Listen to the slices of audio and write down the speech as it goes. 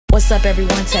What's up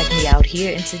everyone, TechMeEight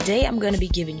here, and today I'm going to be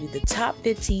giving you the top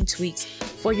 15 tweaks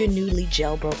for your newly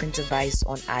jailbroken device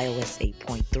on iOS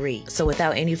 8.3. So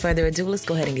without any further ado, let's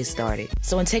go ahead and get started.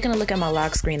 So in taking a look at my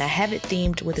lock screen, I have it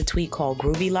themed with a tweak called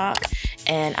GroovyLock,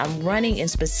 and I'm running in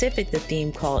specific the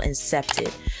theme called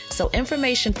Incepted. So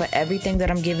information for everything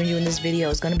that I'm giving you in this video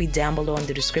is going to be down below in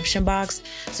the description box,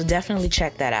 so definitely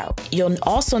check that out. You'll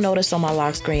also notice on my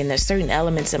lock screen that certain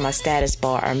elements in my status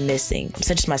bar are missing,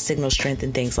 such as my signal strength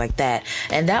and things like that,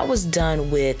 and that was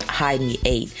done with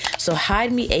HideMeEight. So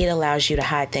HideMeEight allows you to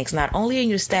hide things not only in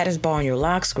your status bar on your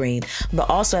lock screen, but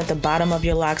also at the bottom of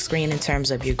your lock screen in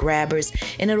terms of your grabbers,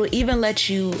 and it'll even let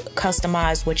you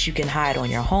customize what you can hide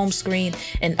on your home screen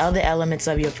and other elements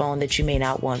of your phone that you may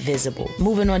not want visible.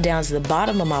 Moving on down to the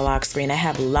bottom of my lock screen, I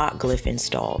have LockGlyph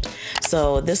installed.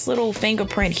 So this little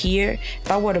fingerprint here,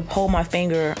 if I were to hold my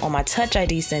finger on my Touch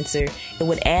ID sensor, it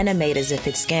would animate as if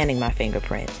it's scanning my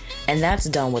fingerprint. And that's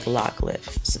done with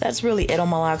LockGlyph. So that's really it on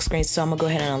my lock screen. So I'm gonna go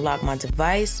ahead and unlock my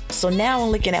device. So now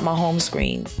I'm looking at my home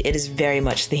screen. It is very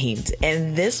much themed.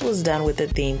 And this was done with a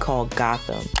theme called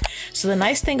Gotham. So the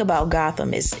nice thing about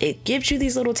Gotham is it gives you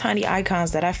these little tiny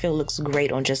icons that I feel looks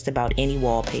great on just about any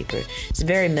wallpaper. It's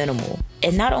very minimal.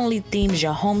 It not only themes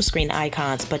your home screen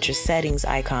icons, but your settings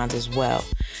icons as well.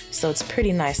 So it's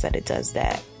pretty nice that it does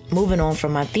that. Moving on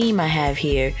from my theme I have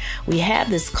here, we have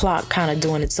this clock kind of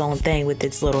doing its own thing with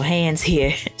its little hands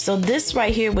here. So this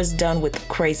right here was done with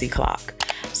CrazyClock.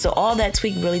 So all that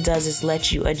tweak really does is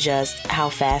let you adjust how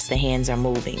fast the hands are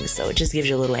moving. So it just gives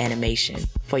you a little animation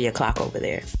for your clock over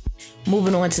there.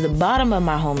 Moving on to the bottom of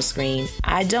my home screen,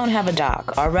 I don't have a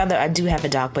dock, or rather I do have a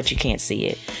dock, but you can't see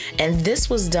it. And this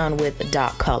was done with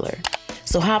dock color.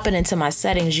 So hopping into my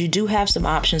settings, you do have some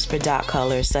options for dock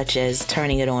color, such as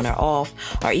turning it on or off,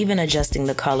 or even adjusting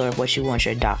the color of what you want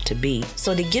your dock to be.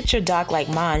 So to get your dock like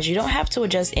mine, you don't have to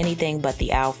adjust anything but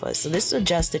the alpha. So this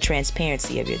adjusts the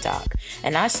transparency of your dock.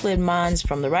 And I slid mine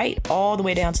from the right all the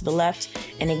way down to the left,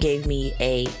 and it gave me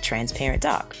a transparent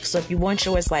dock. So if you want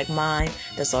yours like mine,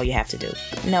 that's all you have to do.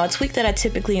 Now a tweak that I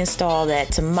typically install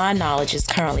that to my knowledge is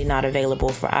currently not available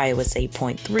for iOS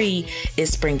 8.3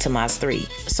 is Springtomize 3.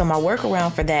 So my workaround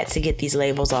for that to get these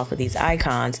labels off of these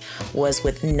icons was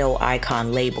with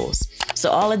NoIconLables.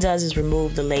 So all it does is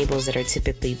remove the labels that are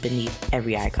typically beneath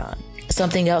every icon.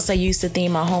 Something else I used to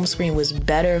theme my home screen was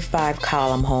better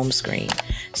 5-column home screen.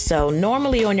 So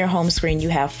normally on your home screen you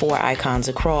have 4 icons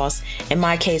across. In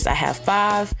my case I have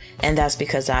 5, and that's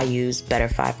because I use better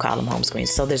 5-column home screen.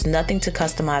 So there's nothing to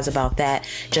customize about that.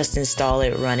 Just install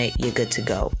it, run it, you're good to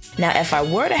go. Now if I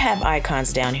were to have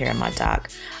icons down here in my dock,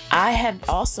 I have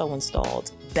also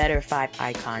installed better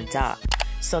 5-icon dock,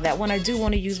 so that when I do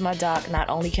want to use my dock, not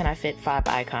only can I fit 5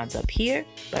 icons up here,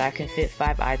 but I can fit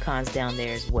 5 icons down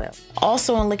there as well.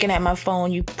 Also, in looking at my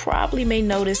phone, you probably may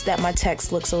notice that my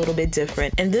text looks a little bit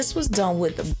different, and this was done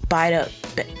with Byta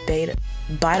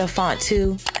Font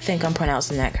 2. I think I'm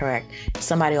pronouncing that correct.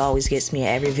 Somebody always gets me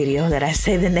at every video that I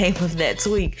say the name of that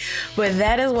tweak, but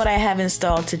that is what I have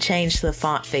installed to change the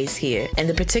font face here. And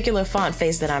the particular font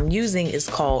face that I'm using is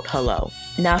called Hello.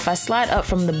 Now if I slide up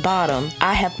from the bottom,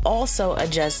 I have also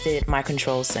adjusted my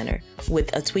control center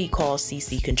with a tweak called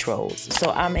CC Controls.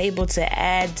 So I'm able to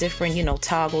add different,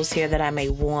 toggles here that I may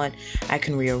want. I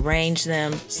can rearrange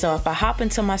them. So if I hop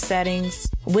into my settings,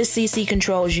 with CC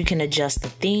Controls, you can adjust the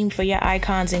theme for your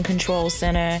icons in Control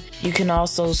Center. You can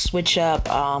also switch up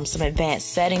some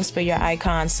advanced settings for your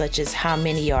icons, such as how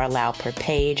many are allowed per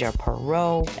page or per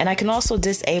row. And I can also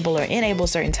disable or enable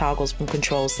certain toggles from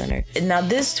Control Center. Now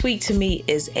this tweak to me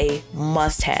is a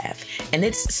must-have, and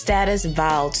it's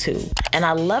StatusDial 2. And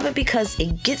I love it because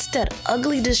it gets that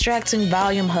ugly distracting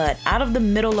volume HUD out of the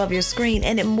middle of your screen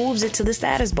and it moves it to the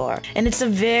status bar. And it's a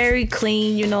very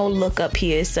clean, look up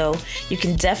here, so you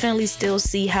can definitely still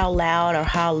see how loud or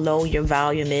how low your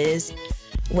volume is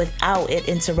without it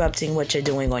interrupting what you're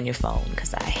doing on your phone,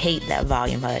 because I hate that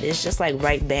volume HUD. It's just like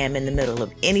right bam in the middle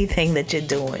of anything that you're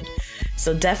doing.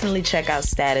 So definitely check out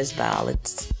StatusDial.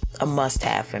 It's a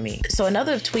must-have for me. So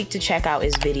another tweak to check out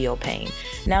is VideoPane.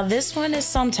 Now this one is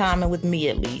sometime, and with me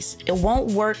at least, it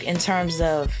won't work in terms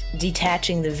of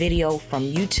detaching the video from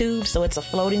YouTube, so it's a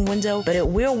floating window, but it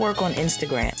will work on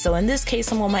Instagram. So in this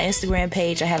case, I'm on my Instagram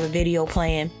page, I have a video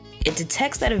playing. It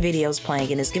detects that a video is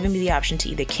playing and it's giving me the option to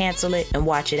either cancel it and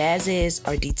watch it as is,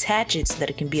 or detach it so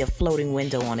that it can be a floating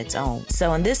window on its own.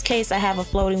 So in this case, I have a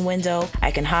floating window.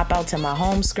 I can hop out to my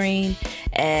home screen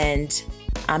and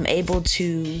I'm able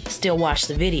to still watch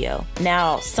the video.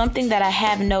 Now, something that I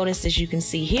have noticed, as you can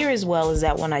see here as well, is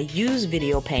that when I use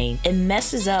VideoPane, it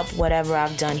messes up whatever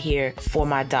I've done here for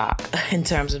my dock in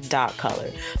terms of dock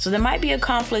color. So there might be a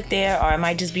conflict there, or it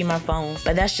might just be my phone,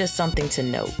 but that's just something to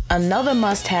note. Another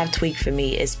must-have tweak for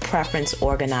me is Preference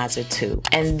Organizer 2.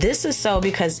 And this is so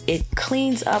because it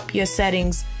cleans up your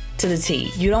settings to the T.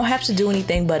 You don't have to do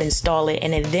anything but install it,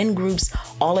 and it then groups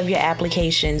all of your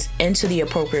applications into the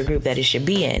appropriate group that it should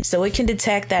be in. So it can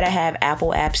detect that I have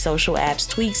Apple apps, social apps,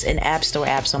 tweaks, and App Store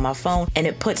apps on my phone, and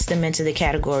it puts them into the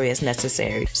category as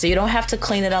necessary. So you don't have to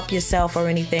clean it up yourself or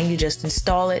anything. You just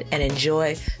install it and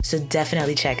enjoy. So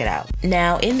definitely check it out.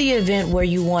 Now, in the event where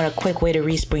you want a quick way to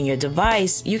respring your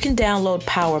device, you can download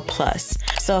PowerPlus.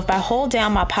 So if I hold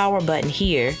down my power button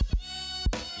here,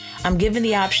 I'm given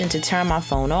the option to turn my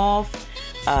phone off,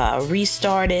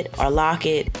 restart it, or lock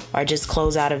it, or just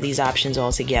close out of these options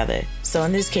altogether. So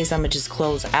in this case, I'm gonna just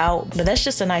close out, but that's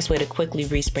just a nice way to quickly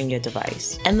respring your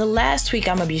device. And the last tweak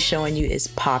I'm gonna be showing you is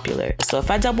Popular. So if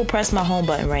I double press my home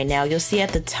button right now, you'll see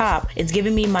at the top, it's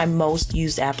giving me my most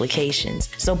used applications.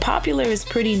 So Popular is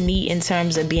pretty neat in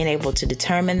terms of being able to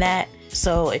determine that.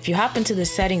 So if you hop into the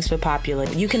settings for Popular,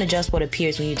 you can adjust what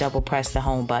appears when you double press the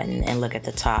home button and look at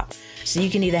the top. So you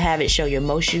can either have it show your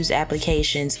most used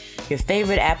applications, your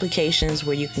favorite applications,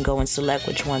 where you can go and select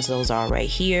which ones those are right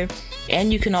here.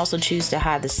 And you can also choose to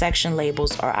hide the section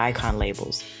labels or icon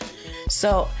labels.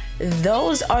 So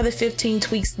those are the 15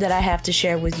 tweaks that I have to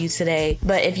share with you today.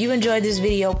 But if you enjoyed this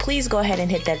video, please go ahead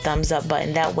and hit that thumbs up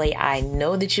button. That way I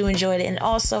know that you enjoyed it, and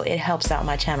also it helps out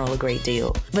my channel a great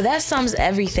deal. But that sums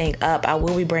everything up. I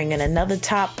will be bringing another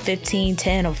top 15,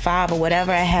 10, or 5, or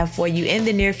whatever I have for you in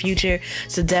the near future.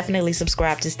 So definitely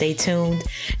subscribe to stay tuned.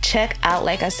 Check out,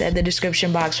 like I said, the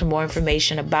description box for more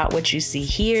information about what you see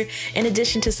here, in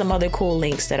addition to some other cool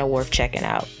links that are worth checking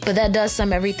out. But that does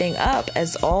sum everything up.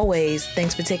 As always,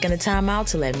 thanks for taking the time out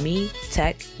to let me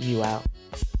tech you out.